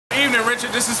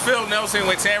Richard, this is Phil Nelson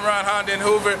with Tameron Honda in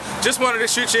Hoover. Just wanted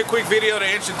to shoot you a quick video to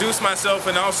introduce myself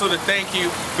and also to thank you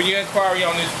for your inquiry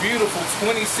on this beautiful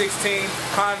 2016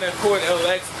 Honda Accord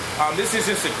LX. This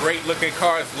is just a great looking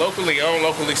car. It's locally owned,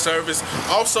 locally serviced.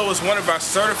 Also, it's one of our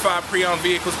certified pre-owned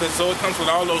vehicles, so it comes with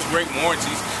all those great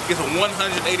warranties. It gets a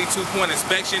 182-point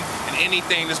inspection, and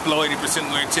anything that's below 80%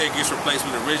 wear and tear gets replaced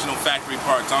with original factory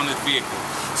parts on this vehicle.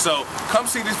 So come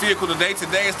see this vehicle today.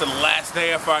 Today is the last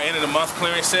day of our end of the month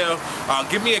clearance sale.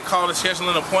 Give me a call to schedule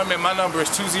an appointment. My number is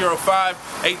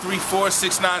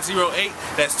 205-834-6908.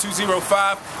 That's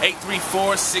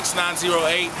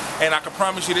 205-834-6908. And I can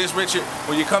promise you this, Richard,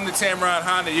 when you come to Tameron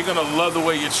Honda, you're going to love the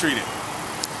way you're treated.